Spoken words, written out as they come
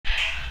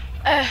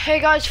Hey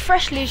guys,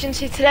 Fresh Legions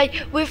here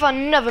today with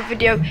another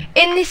video.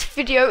 In this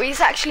video, it's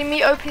actually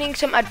me opening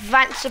some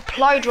advanced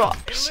supply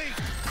drops.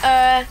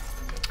 If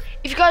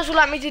you guys would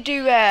like me to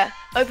do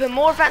open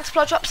more advanced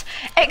supply drops,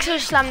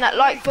 slam that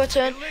like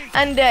button.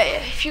 And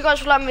if you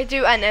guys would like me to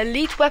do an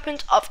elite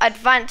weapons of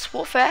advanced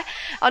warfare,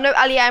 I know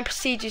Aliyah and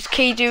Prestige is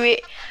key do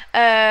it.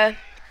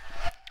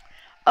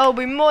 I'll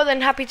be more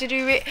than happy to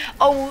do it.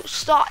 I will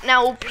start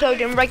now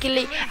uploading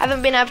regularly. I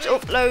haven't been able to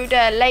upload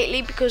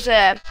lately because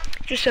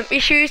just some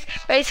issues.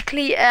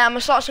 Basically, I'm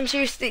gonna start some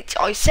series that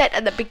I said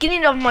at the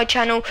beginning of my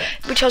channel,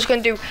 which I was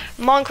gonna do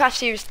Minecraft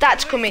series.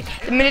 That's coming.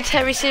 The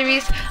military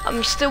series,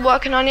 I'm still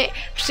working on it.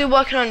 I'm still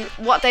working on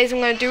what days I'm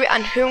gonna do it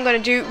and who I'm gonna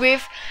do it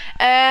with.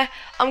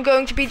 I'm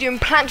going to be doing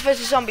Plants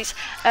vs Zombies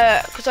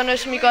because I know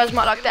some of you guys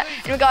might like that.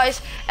 Anyway,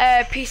 guys,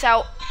 peace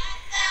out.